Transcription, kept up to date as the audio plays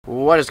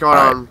What is going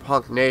on,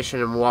 Punk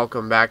Nation, and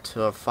welcome back to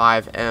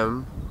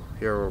fivem.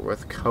 Here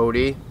with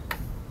Cody.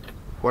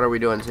 What are we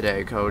doing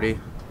today, Cody?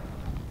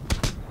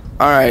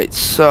 Alright,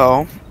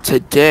 so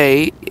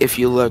today, if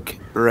you look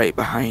right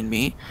behind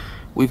me,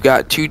 we've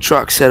got two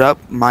trucks set up.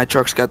 My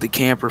truck's got the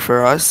camper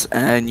for us,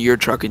 and your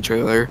truck and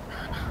trailer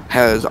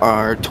has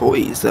our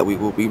toys that we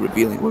will be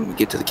revealing when we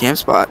get to the camp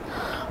spot.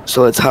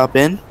 So let's hop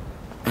in,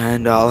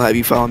 and I'll have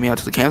you follow me out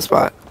to the camp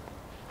spot.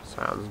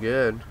 Sounds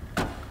good.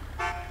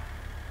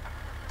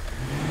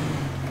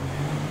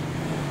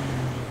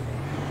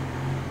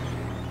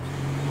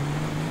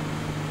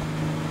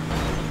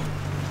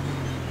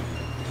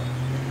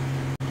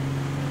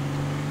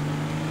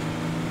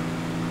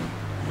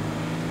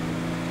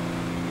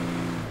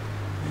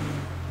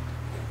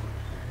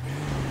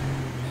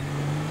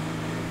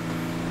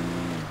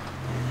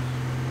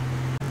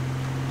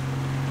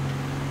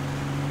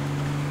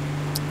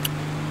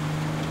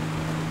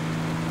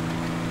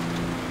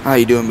 How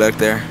you doing back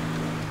there?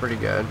 Pretty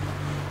good.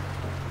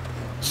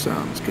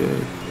 Sounds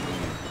good.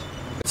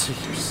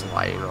 You're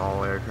sliding all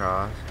the way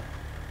across.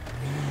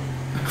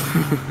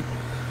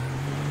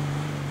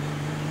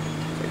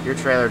 Like your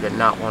trailer did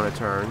not want to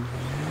turn.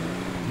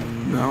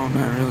 No,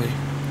 not really.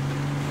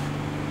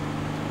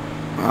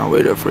 I'll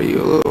wait up for you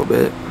a little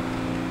bit.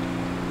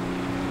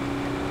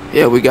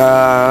 Yeah, we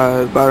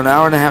got about an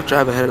hour and a half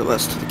drive ahead of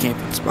us to the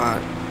camping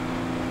spot.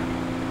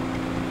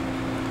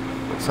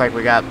 Looks like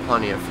we got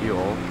plenty of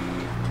fuel.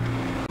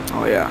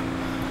 Oh yeah.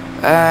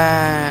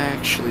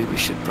 Actually, we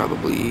should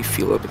probably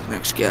fuel up at the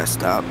next gas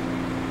stop.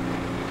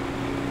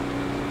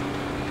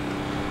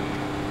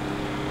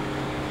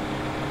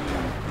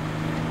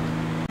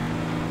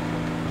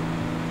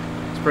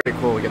 It's pretty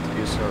cool. We get to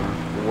do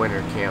some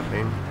winter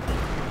camping.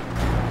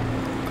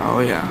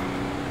 Oh yeah.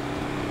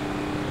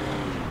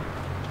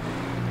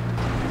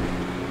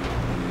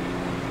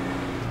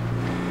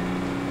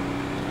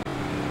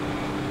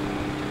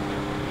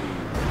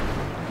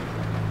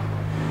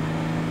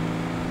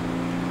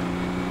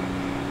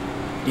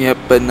 Yep,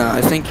 but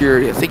I think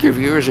your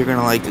viewers are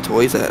gonna like the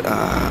toys that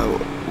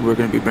we're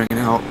gonna be bringing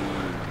out.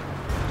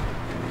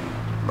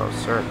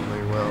 Most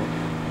certainly will.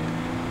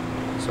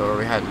 So are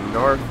we heading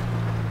north?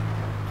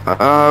 We're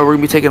gonna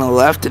be taking a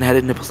left and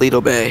heading to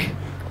Paleto Bay.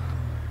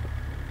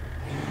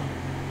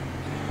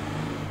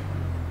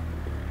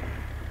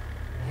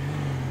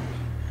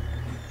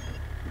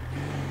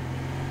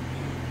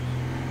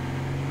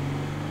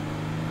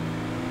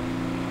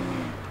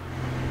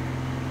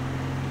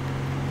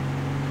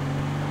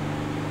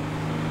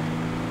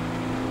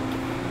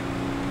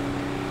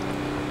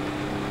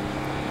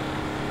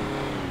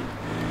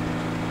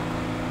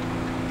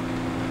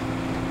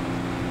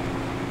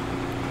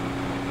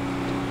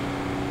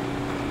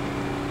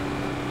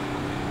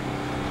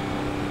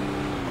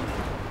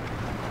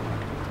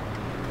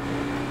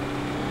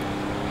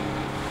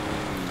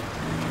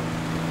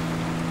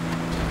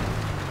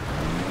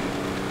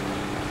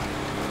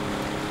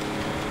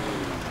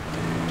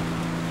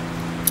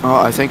 Oh,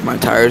 I think my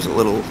tire's a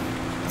little.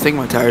 I think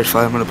my tire's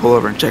flat. I'm gonna pull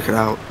over and check it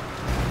out.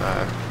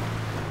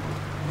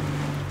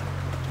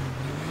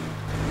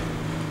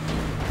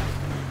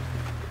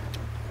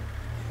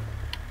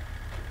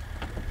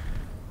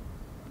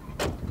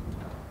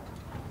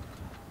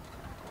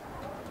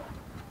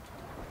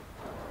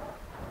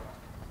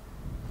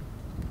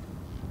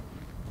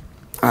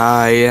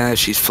 Yeah,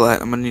 she's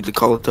flat. I'm gonna need to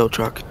call a tow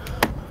truck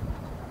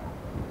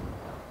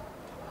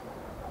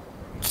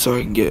so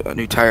I can get a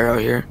new tire out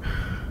here.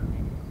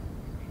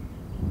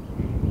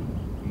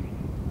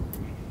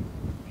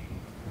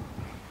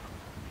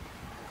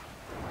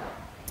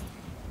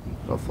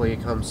 Hopefully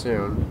it comes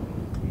soon.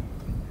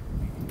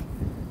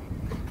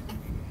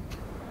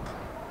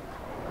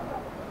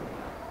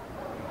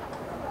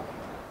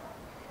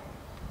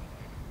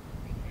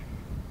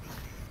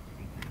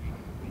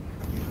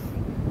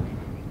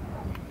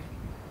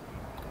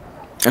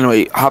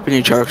 Anyway, hop in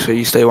your truck so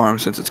you stay warm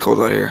since it's cold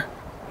out here.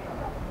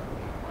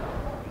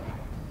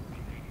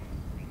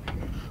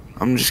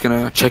 I'm just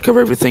gonna check over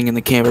everything in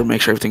the camper,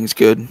 make sure everything's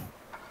good.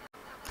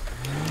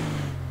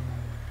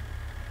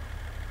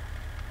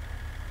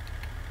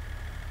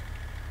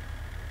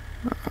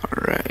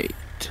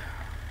 Alright.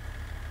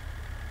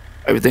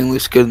 Everything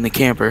looks good in the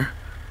camper.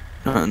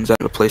 Nothing's out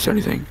of place or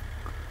anything.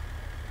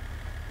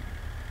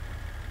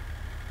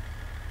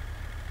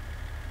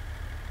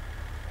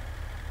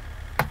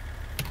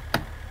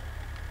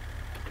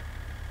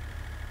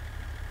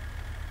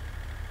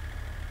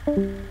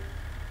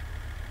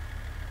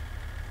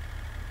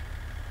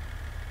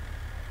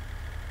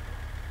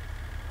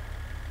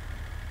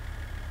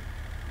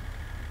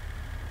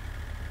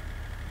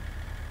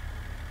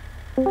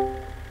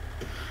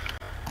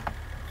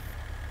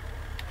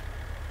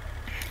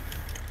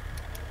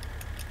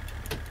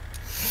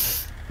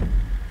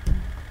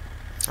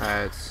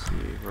 Alright, let's see.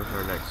 Where's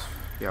our next?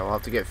 Yeah, we'll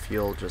have to get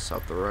fuel just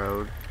up the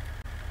road.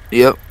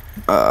 Yep.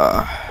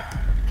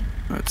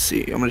 Let's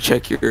see. I'm gonna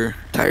check your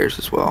tires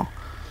as well.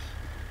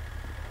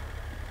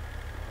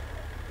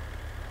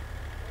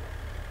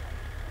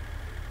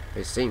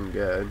 They seem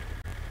good.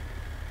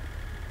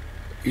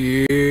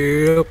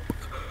 Yep.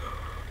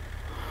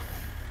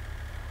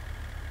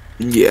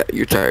 Yeah,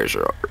 your tires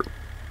are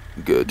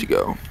good to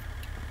go.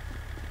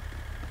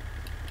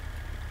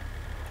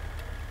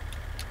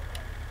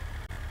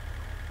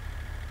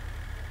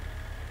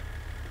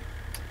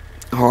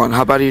 Hold on,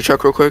 hop out of your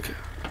truck real quick.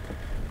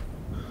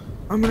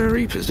 I'm gonna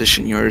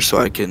reposition yours so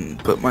I can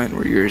put mine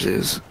where yours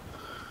is.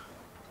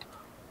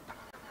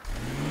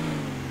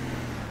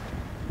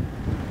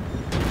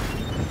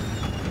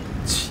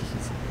 Jesus.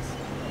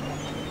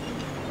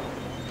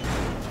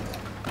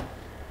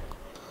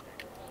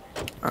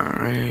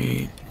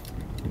 Alright.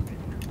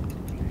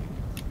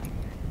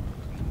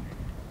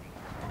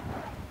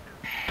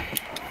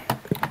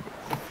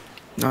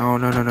 No,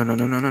 no, no, no, no,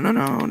 no, no, no, no,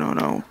 no, no,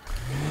 no.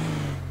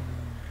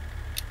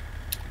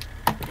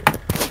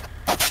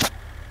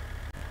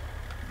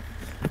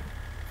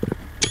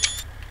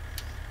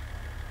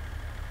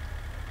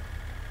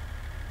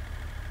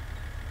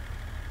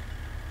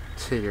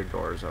 Your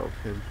door's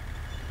open.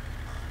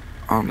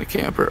 On the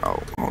camper. Oh,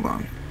 hold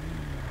on.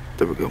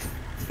 There we go.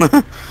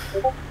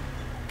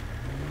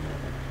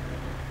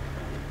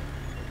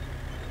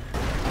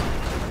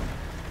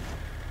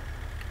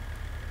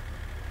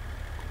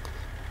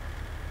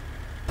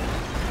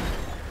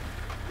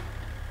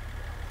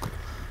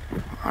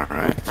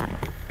 Alright.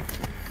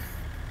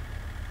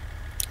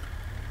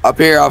 Up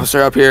here,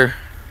 officer, up here.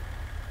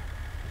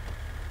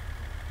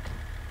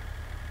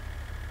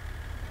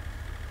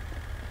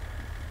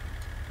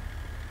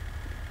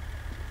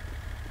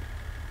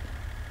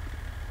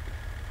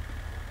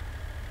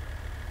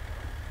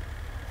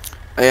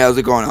 Hey, how's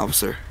it going,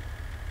 officer?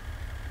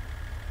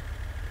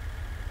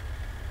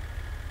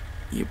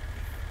 Yep.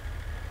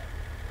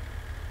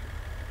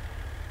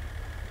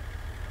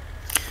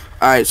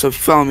 Alright, so if you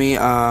follow me,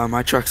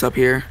 my truck's up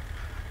here.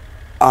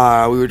 We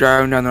were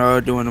driving down the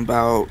road doing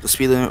about the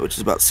speed limit, which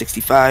is about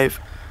 65.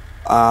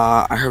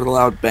 I heard a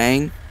loud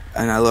bang,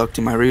 and I looked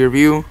in my rear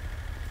view,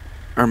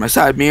 or my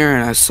side mirror,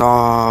 and I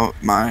saw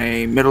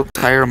my middle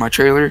tire of my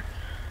trailer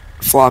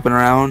flopping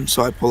around.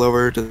 So I pull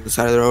over to the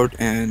side of the road,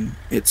 and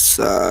it's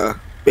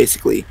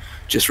basically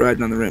just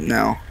riding on the rim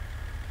now.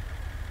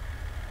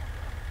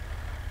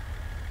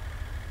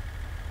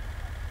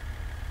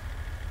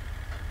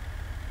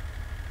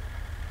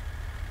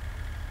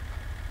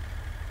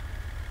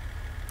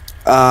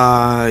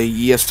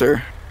 Yes,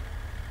 sir.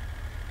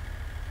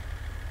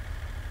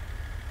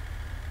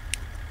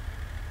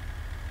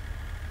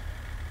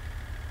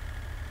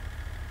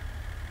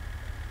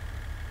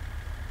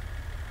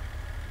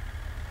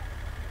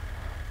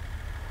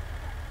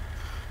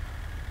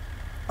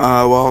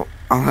 Well,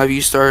 I'll have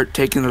you start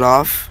taking it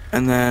off,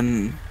 and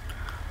then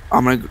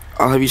I'll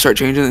have you start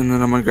changing it, and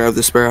then I'm gonna grab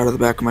the spare out of the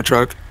back of my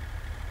truck.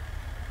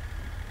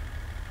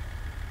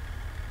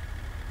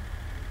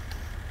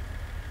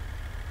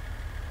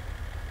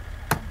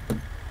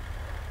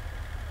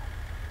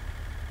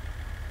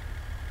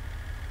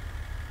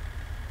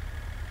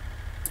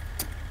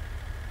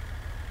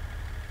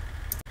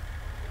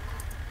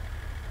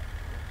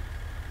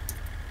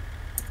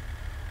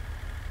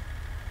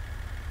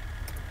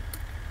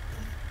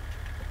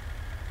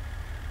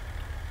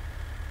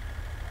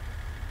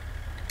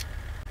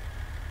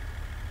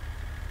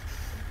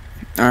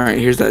 Alright,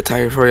 here's that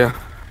tire for you.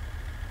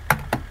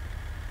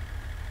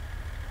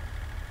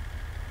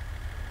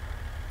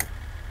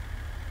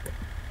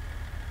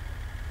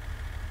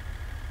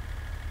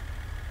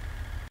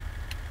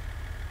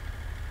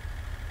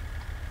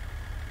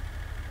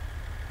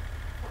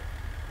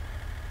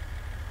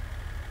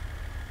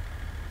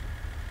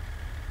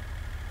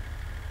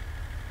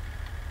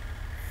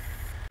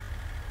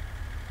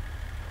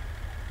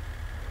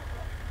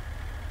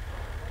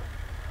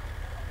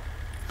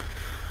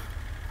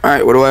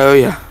 Alright, what do I owe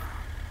you?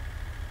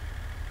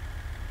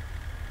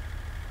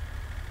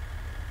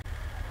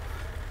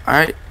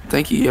 Alright,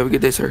 thank you. You have a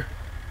good day, sir.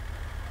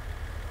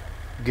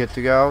 Good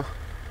to go?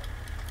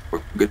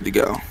 We're good to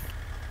go.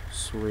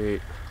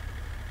 Sweet.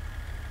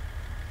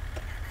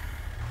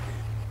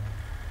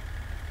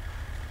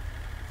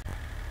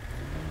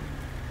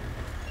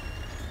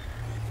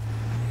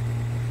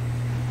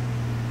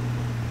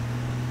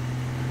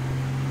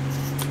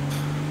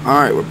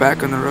 Alright, we're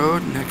back on the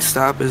road. Next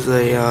stop is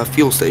a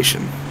fuel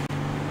station.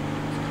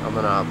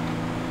 Coming up.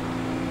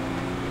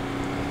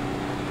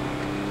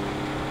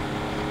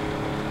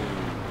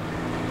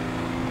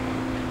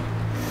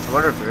 I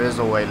wonder if there is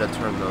a way to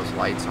turn those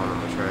lights on in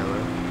the trailer.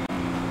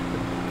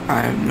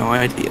 I have no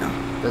idea.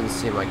 Doesn't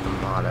seem like the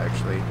mod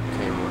actually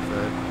came with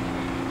it.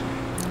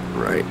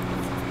 Right.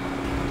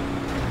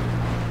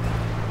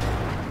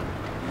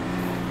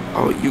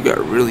 Oh, you got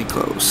really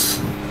close.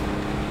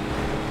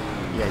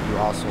 Yeah, you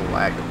also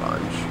lag a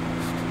bunch.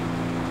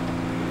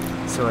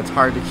 So it's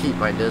hard to keep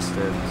my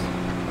distance.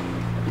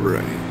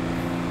 Right.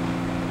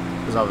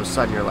 Because all of a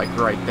sudden you're like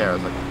right there. I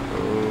was like,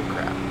 oh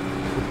crap.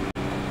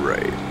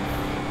 Right.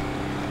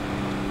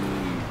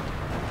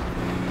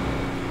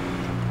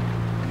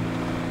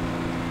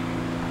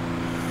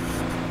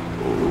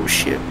 Oh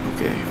shit,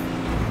 okay.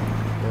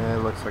 Yeah,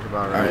 it looks like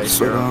about right. Alright,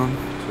 slow down.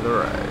 To the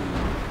right.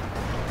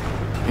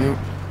 Yep.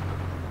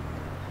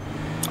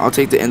 I'll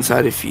take the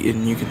inside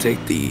and you can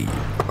take the,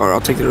 or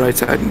I'll take the right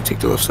side and you take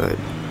the left side.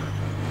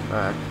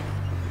 Alright.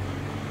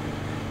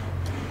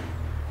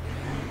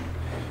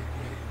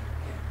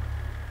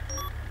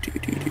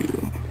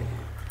 Do.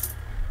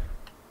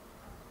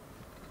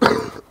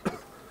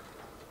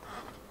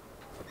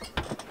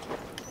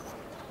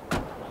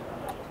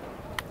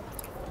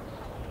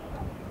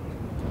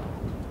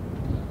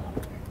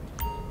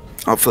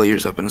 I'll fill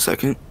yours up in a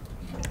second.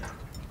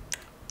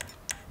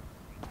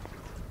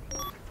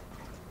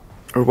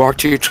 Or walk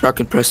to your truck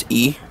and press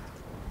E.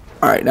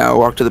 Alright, now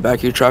walk to the back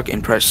of your truck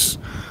and press...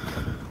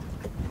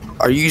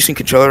 Are you using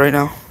controller right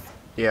now?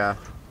 Yeah.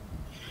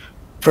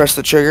 Press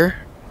the trigger,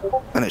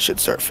 and it should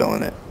start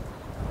filling it.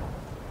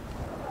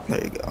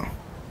 There you go.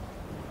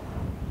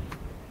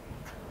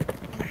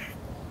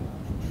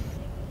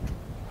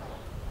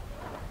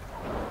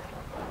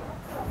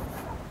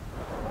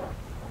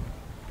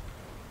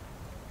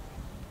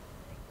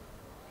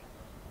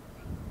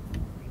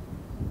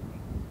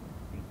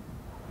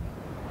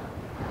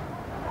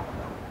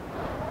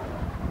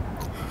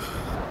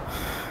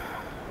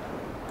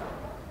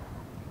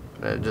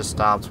 It just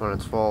stops when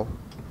it's full.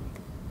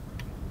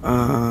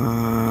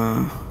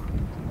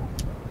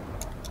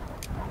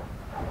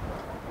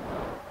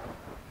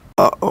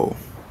 Uh-oh.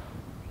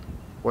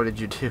 What did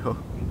you do?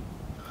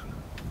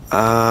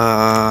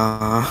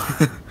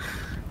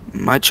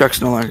 My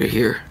truck's no longer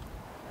here.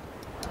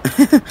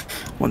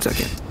 1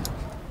 second.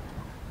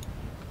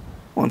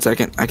 1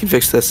 second. I can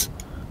fix this.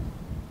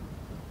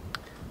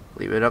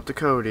 Leave it up to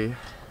Cody.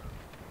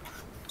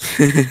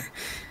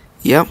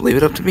 Yep, leave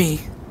it up to me.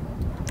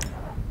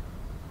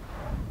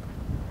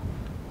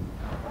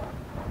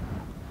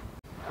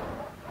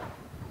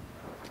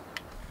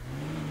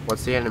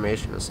 What's the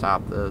animation to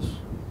stop this?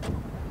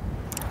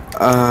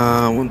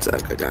 1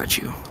 sec, I got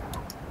you.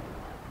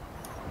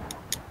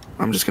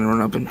 I'm just gonna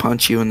run up and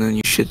punch you and then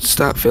you should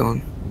stop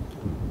filling.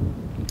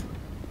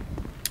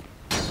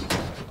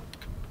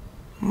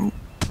 Oh.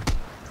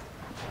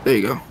 There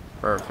you go.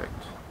 Perfect.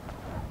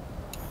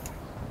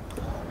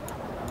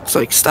 It's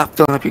like, stop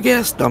filling up your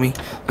gas, dummy.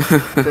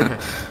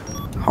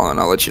 Hold on,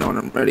 I'll let you know when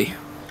I'm ready.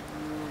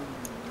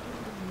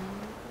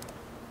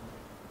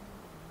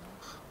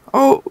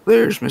 Oh,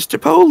 there's Mr.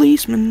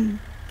 Policeman.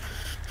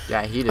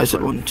 Yeah, he I just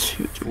said 1,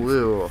 2, 3,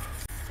 flew.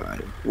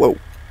 5. Whoa.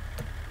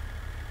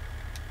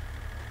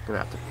 Gonna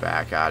have to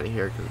back out of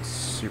here because it's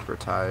super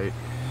tight.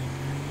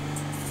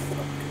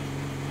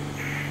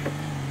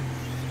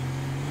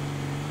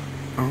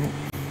 Oh.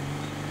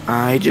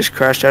 I just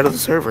crashed out of the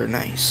server.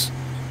 Nice.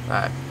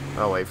 Alright,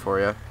 I'll wait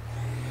for you.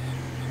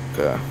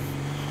 Okay.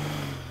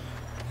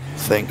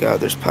 Thank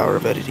God there's power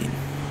of editing.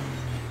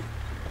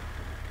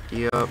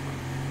 Yep.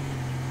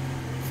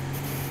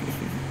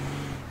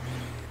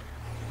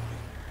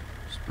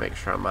 Just make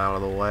sure I'm out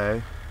of the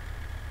way.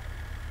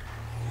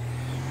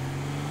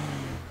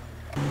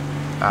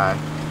 Alright.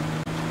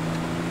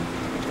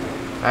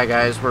 Hi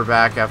guys, we're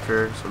back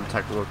after some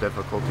technical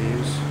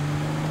difficulties.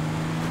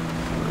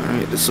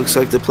 Alright, this looks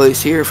like the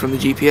place here from the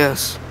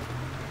GPS.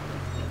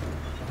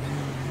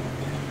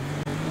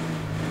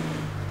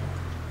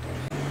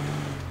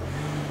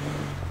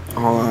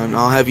 Hold on,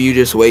 I'll have you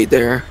just wait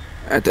there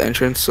at the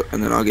entrance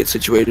and then I'll get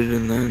situated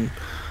and then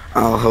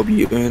I'll help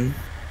you in.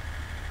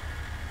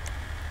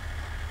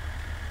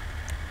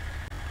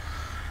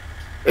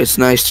 It's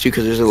nice too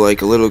because there's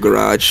like a little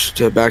garage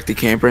to back the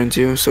camper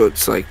into, so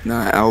it's like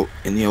not out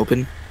in the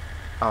open.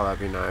 Oh, that'd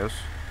be nice.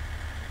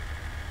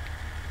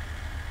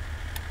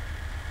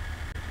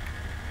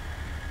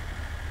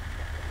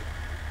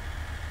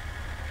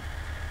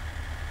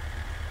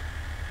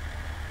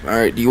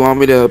 Alright, do you want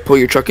me to pull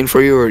your truck in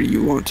for you or do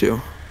you want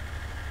to?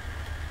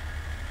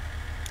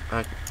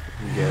 I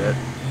can get it.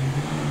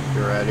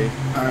 You ready?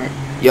 Alright.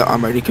 Yeah,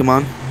 I'm ready, come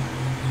on.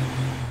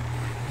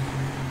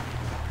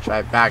 Should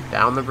I back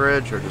down the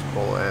bridge or just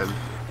pull in?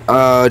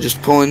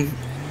 Just pulling.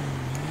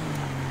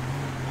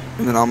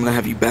 And then I'm gonna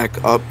have you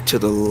back up to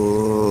the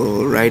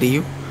right of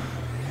you.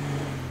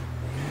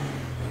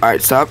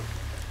 Alright, stop.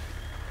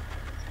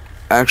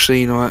 Actually,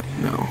 you know what?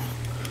 No.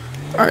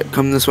 Alright,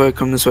 come this way,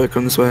 come this way,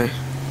 come this way.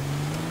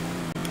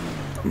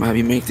 I'm gonna have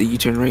you make the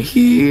U-turn right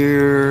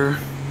here.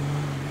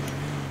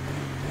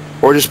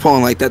 Or just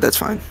pulling like that, that's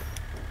fine.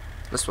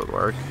 This would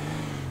work.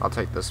 I'll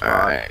take this spot.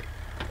 Alright.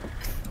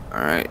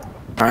 Alright.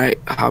 Alright,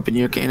 hop in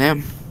your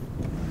Can-Am.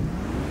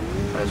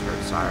 I just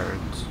heard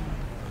sirens.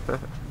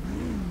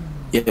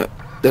 Yeah,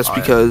 that's Oh,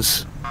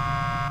 because...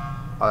 Yeah.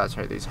 Oh, that's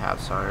right, these have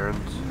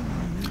sirens.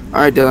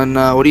 Alright,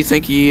 Dylan, what do you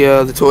think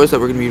of the toys that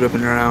we're gonna be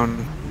ripping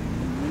around?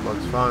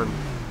 Looks fun.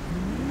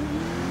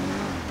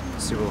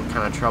 Let's see what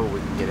kind of trouble we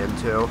can get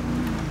into.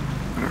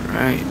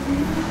 Alright.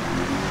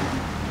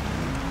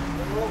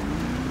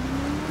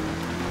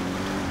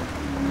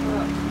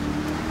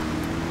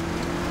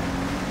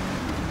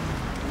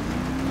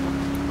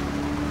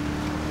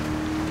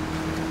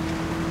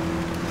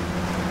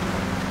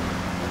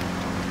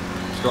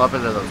 Let's go up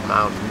into those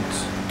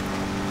mountains.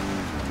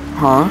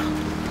 Huh?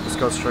 Let's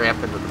go straight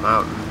up into the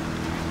mountain.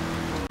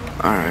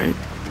 Alright.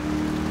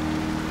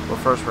 Well,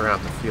 first we're gonna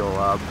have to fuel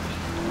up.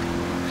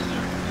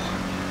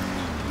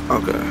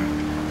 Okay.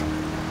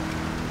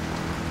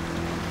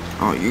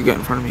 Oh, you got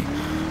in front of me.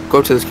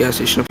 Go to this gas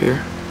station up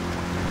here.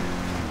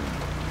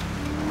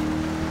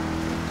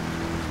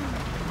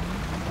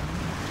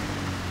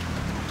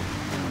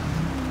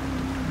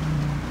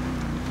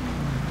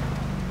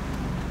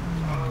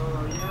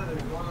 Yeah,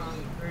 there's one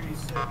on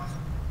 36.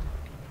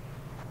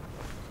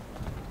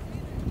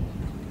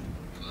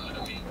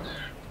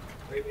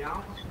 Right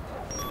now?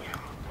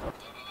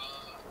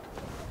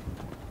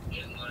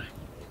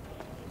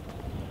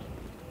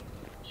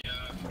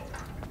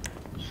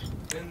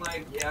 In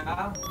like,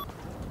 yeah?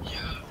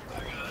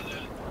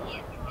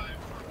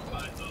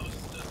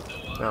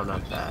 No,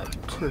 not that.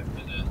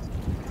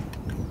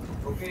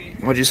 Okay.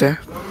 What'd you say?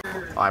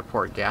 Oh, I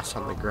poured gas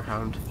on the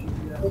ground.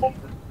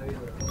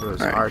 It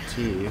was Alright.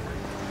 RT.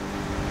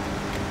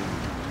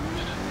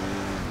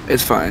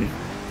 It's fine.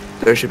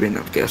 There should be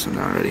enough gas in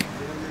there already.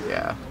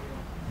 Yeah.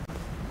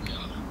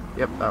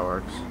 Yep, that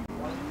works.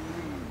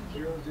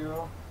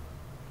 1300.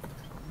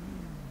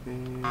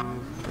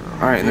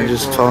 Alright, and then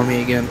just follow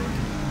me again.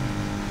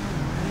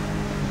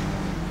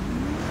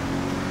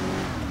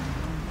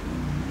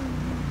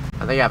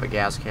 I think I have a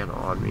gas can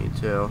on me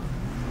too.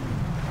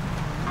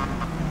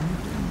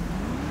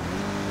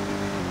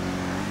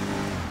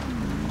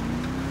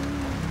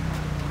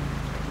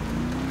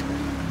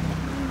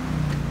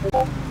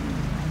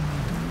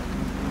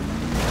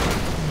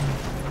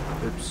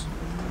 Oops.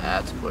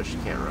 That's a bush you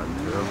can't run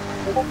through.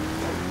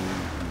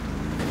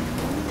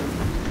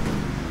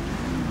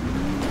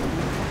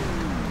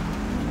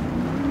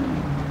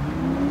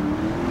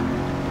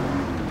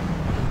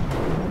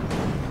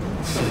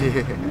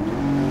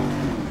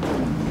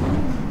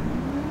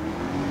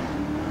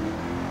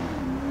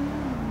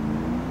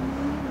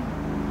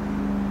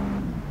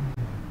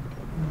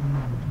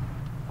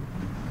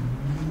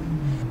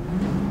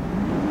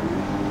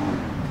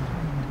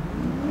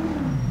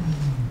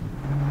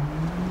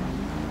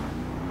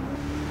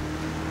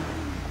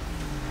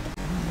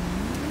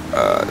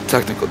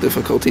 Technical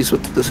difficulties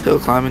with this hill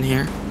climbing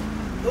here.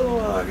 Oh,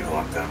 I'm gonna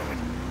walk down.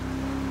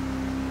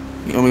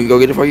 You want me to go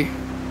get it for you?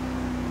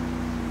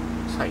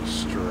 It's like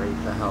straight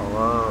the hell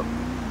up.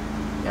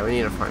 Yeah, we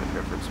need to find a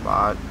different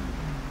spot.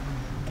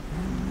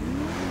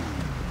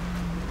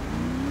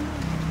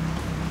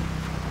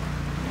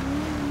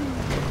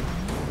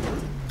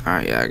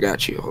 Alright, yeah, I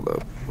got you. Hold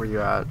up. Where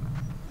you at?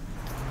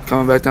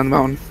 Coming back down the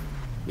mountain.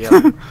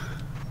 Yep.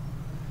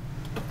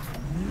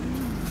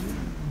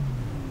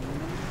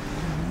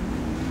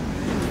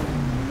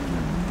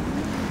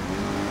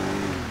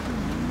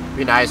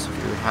 Be nice if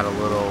you had a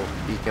little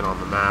beacon on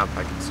the map.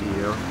 I could see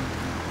you.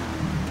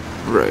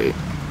 Right.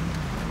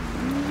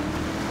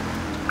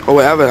 Oh,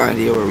 wait, I have an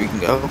idea where we can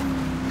go.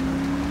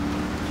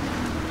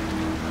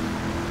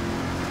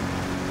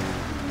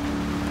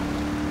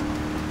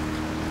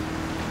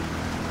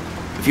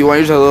 If you want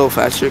to use a little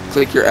faster,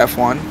 click your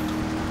F1.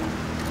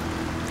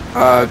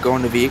 Go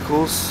into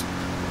vehicles,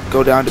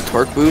 go down to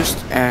torque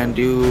boost, and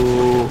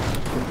do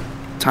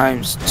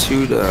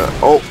 ×2 to.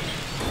 Oh.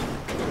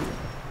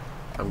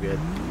 I'm good.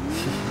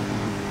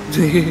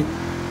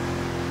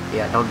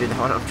 Yeah, don't do that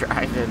when I'm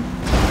driving.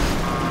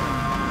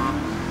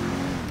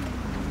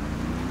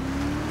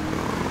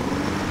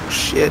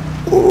 Shit.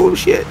 Oh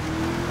shit.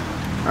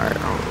 Alright,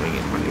 let me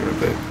get money real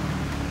quick.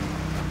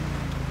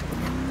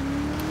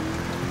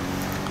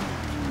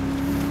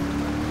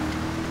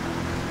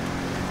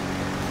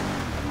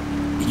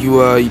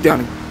 You down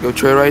to go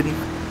trail riding?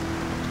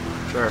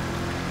 Sure.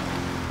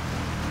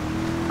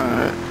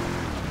 Alright.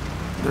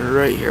 They're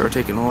right here. We're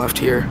taking a left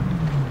here.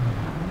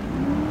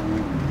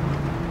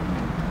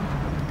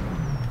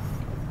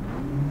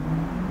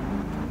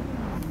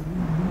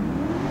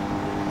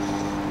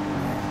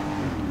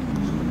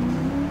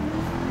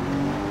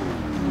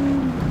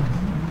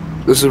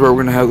 This is where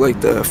we're gonna have like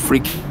the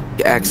freak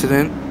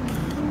accident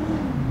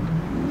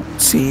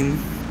scene.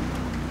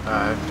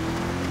 Alright.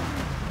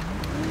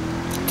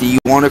 Do you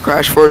want to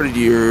crash for it,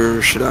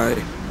 or should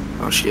I?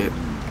 Oh shit.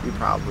 You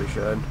probably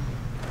should.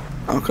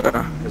 Okay.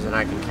 Because then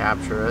I can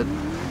capture it.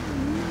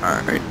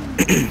 Alright.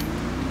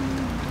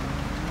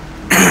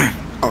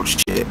 Oh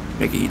shit.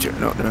 Make a U-turn.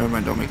 No, never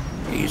mind. Don't make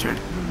a U-turn.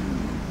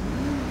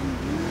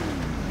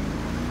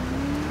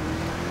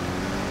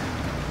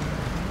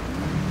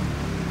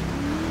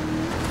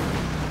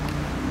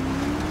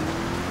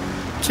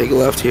 Take a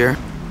left here.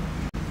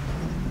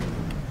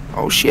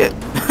 Oh shit.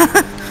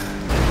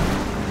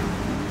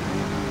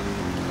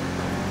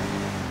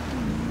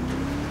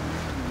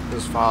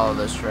 Just follow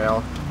this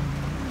trail.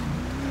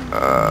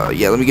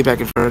 Yeah, let me get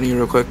back in front of you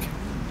real quick.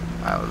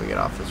 Alright, let me get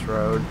off this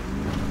road.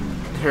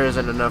 There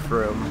isn't enough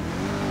room.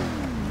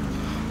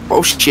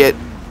 Oh shit.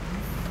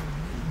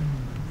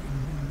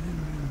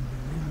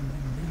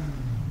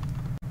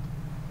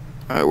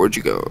 Alright, where'd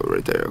you go?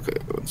 Right there. Okay,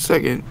 1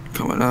 second.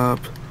 Coming up.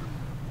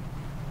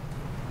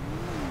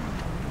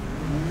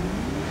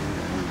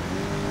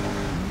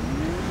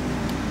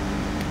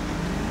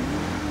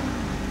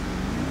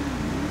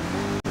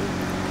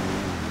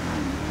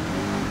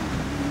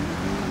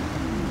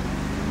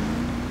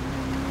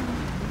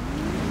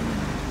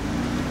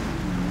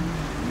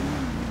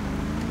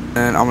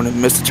 and I'm gonna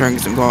miss the turn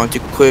because I'm going too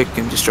quick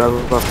and just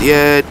drive off the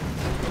edge.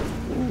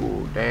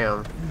 Ooh,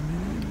 damn.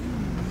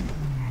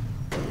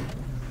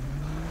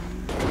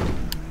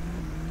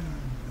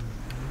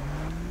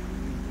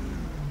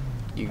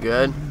 You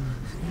good?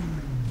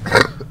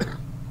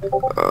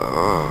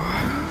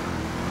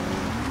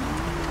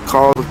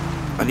 Call.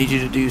 I need you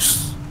to do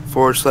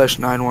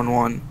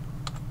 /911.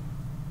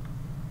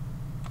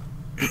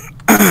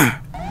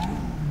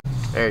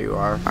 There you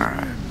are.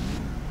 Alright.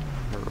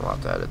 We'll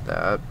have to edit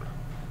that.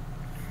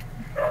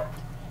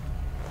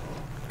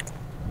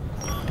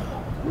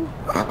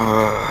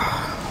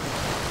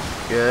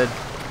 Good.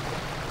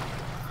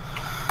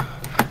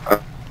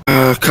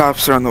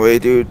 Cops are on the way,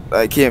 dude.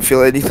 I can't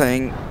feel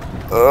anything.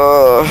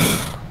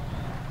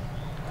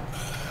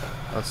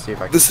 Let's see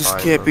if I can This is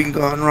find camping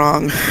them. gone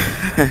wrong.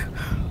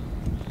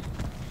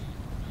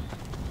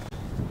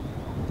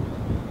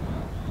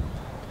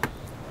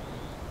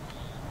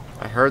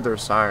 I heard their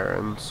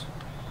sirens.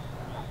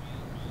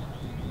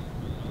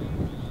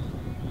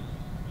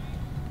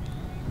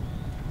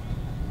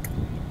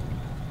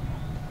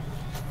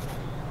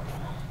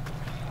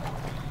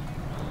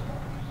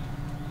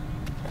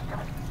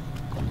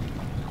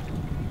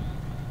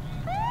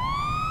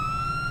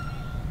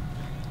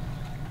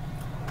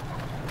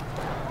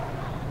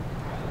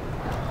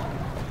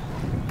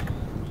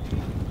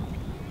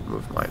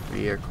 Move my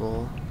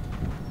vehicle.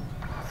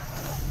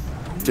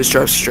 Just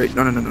drive straight.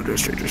 No, drive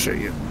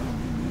straight, yeah.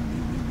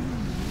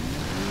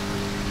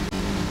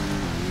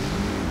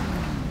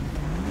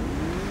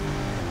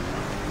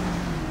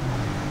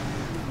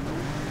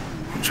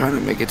 I'm trying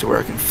to make it to where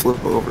I can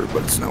flip over,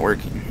 but it's not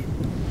working.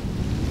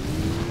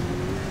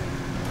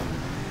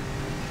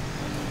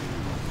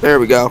 There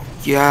we go.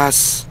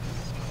 Yes.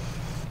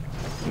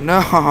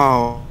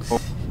 No.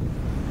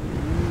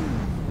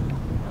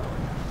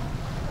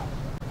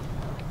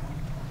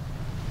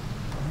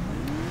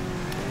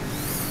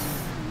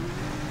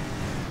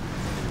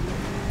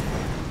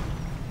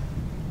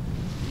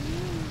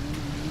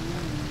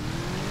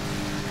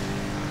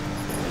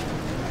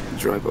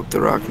 Drive up the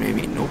rock,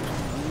 maybe. Nope.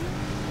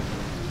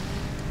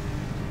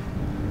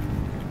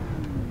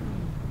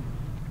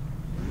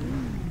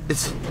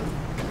 It's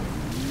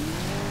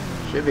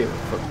should be able to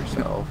flip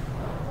yourself.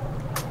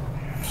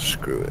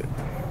 Screw it.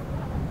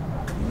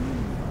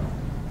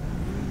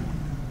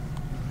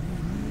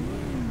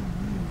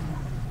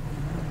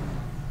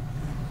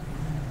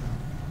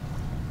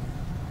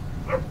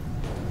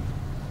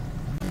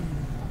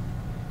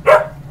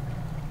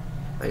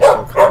 They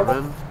still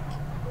coming?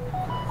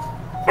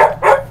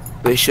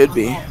 They should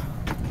be.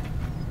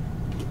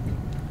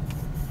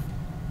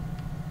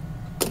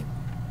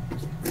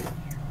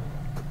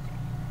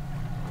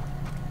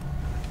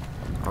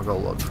 I'll go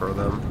look for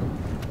them.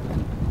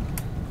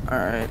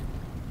 Alright.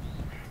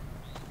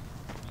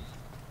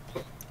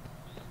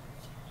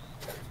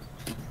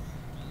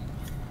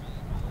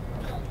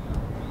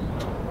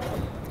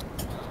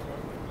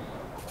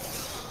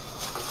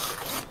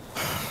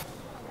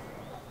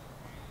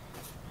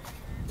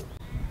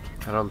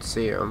 I don't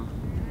see them.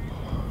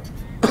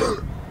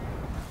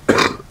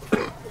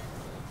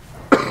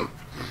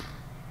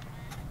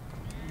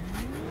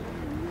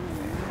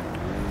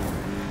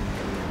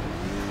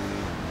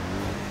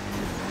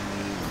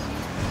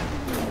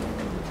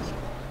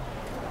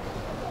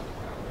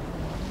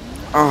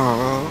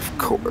 Oh, of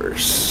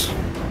course.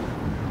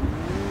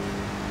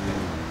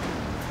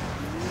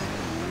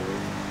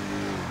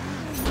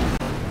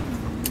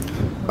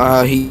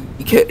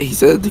 He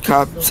said the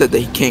cop said that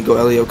he can't go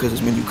Elio because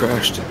his menu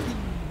crashed.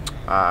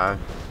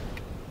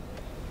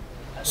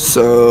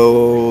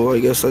 So I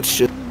guess let's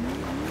just.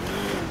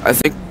 I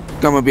think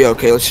I'm gonna be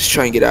okay. Let's just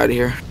try and get out of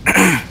here.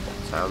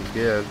 Sounds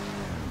good.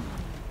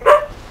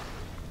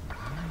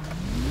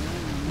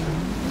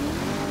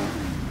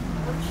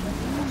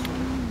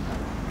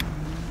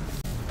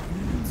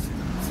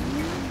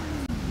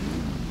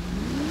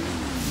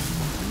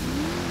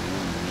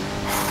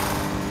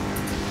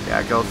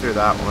 Yeah, go through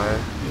that way.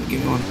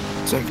 Give me 1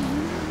 second.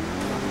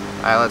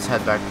 Alright, let's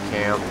head back to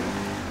camp.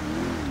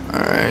 We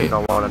Alright.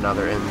 don't want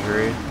another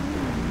injury.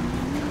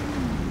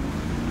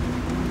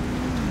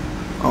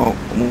 Oh,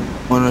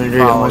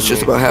 100 almost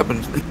just about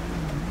happened.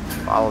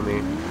 Follow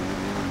me.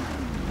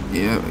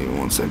 Yeah, give me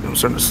 1 second. I'm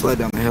starting to slide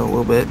down the hill a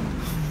little bit.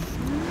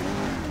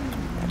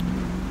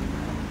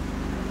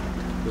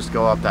 Just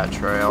go up that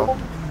trail.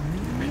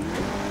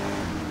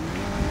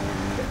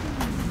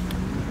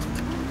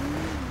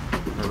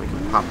 And we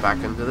can pop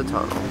back into the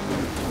tunnel.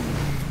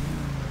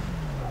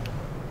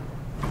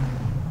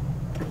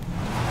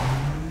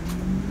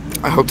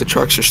 I hope the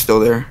trucks are still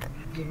there.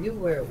 You knew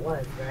where it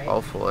was, right?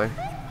 Hopefully.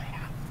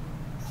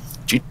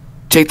 Did you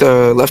take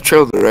the left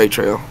trail or the right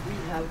trail? We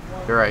have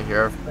one, You're right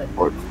here. but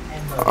Or- and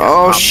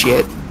Oh, hop-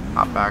 shit.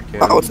 Hop back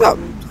in. Oh, what's up?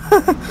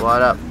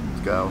 What up?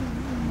 Let's go.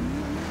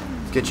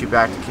 Let's get you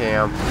back to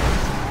camp.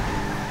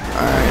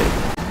 Alright.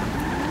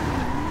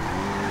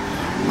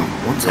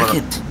 1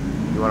 second.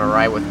 You want to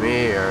ride with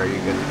me, or are you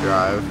good to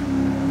drive?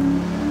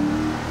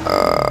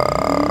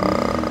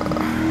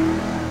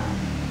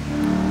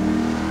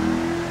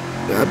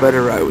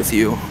 better ride with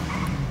you.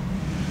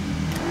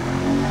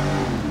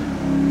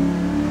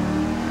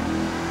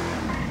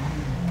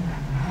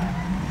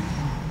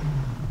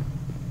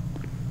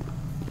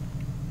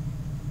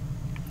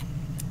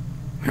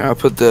 Here, I'll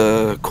put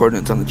the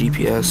coordinates on the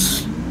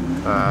GPS.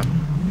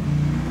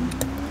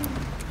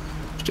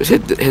 Just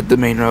hit the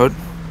main road.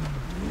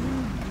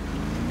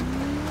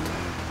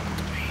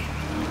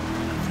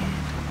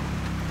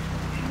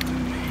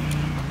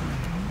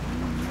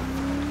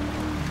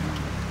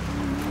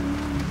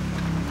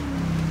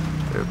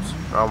 Oops,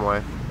 wrong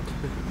way.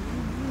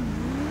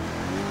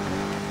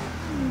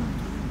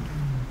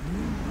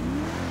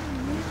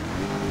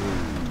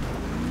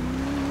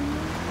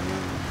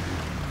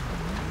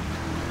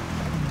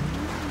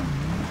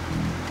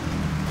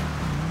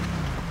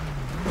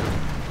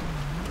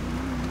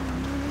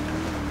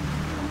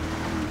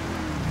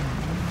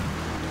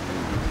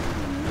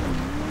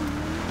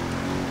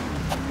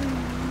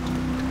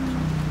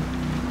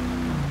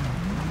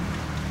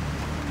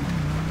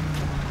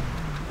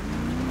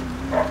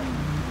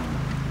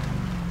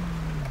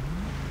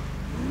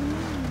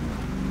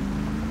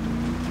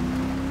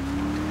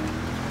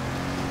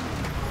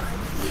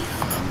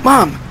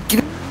 Mom,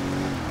 get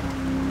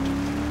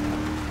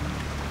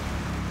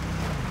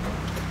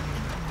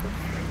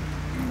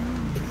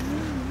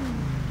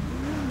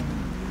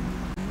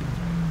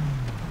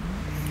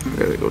I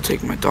gotta go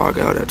take my dog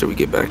out after we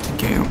get back to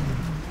camp.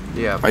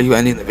 Yeah. Are you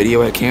ending the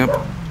video at camp?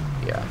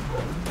 Yeah.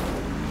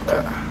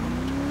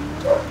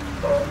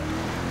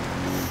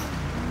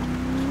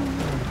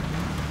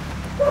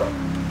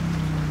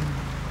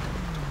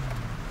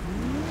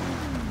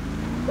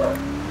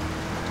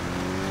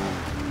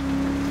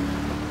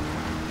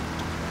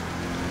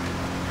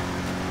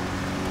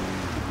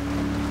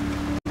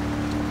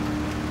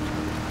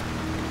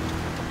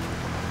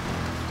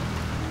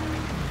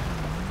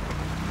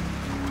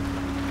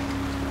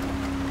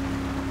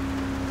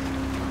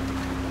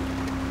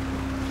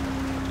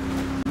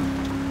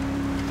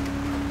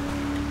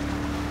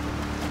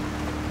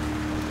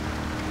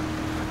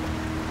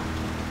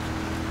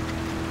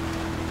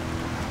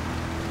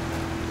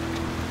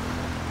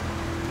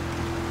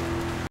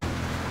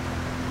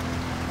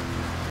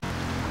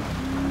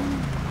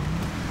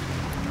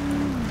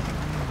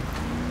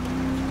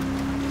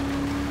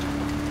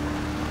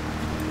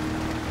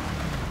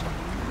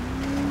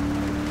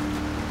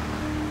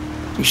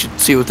 We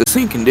should see what this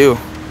thing can do.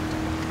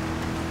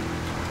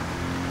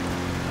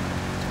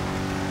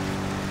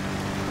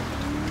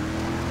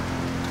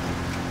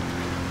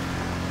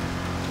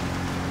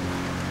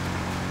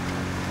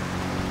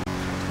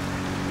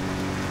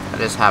 I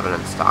just have it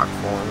in stock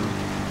form.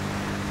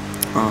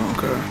 Oh,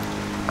 okay.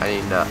 I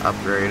need to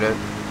upgrade it.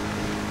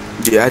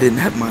 Yeah, I didn't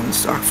have mine in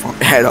stock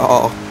form at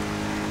all.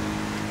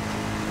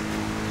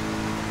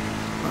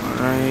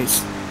 Alright,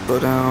 slow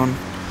down.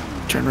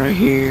 Turn right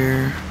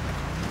here.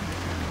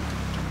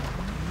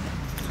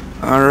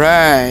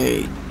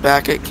 Alright,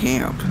 back at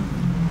camp.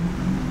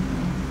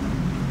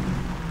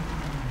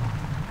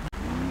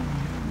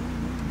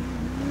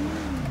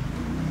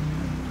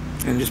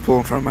 And just pull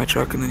in front of my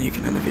truck and then you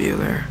can end the video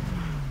there.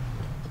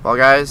 Well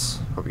guys,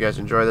 hope you guys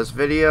enjoy this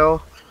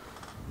video.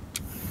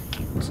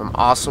 Some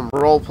awesome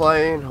role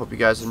playing. Hope you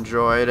guys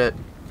enjoyed it.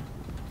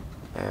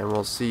 And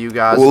we'll see you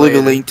guys We'll later.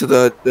 leave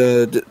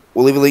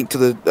a link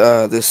to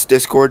this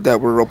Discord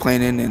that we're role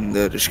playing in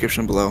the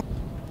description below.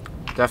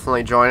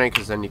 Definitely join it,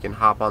 because then you can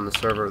hop on the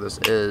server. This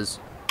is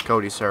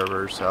Cody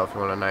server, so if you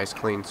want a nice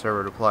clean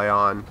server to play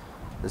on,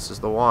 this is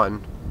the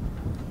one.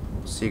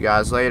 See you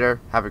guys later.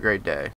 Have a great day.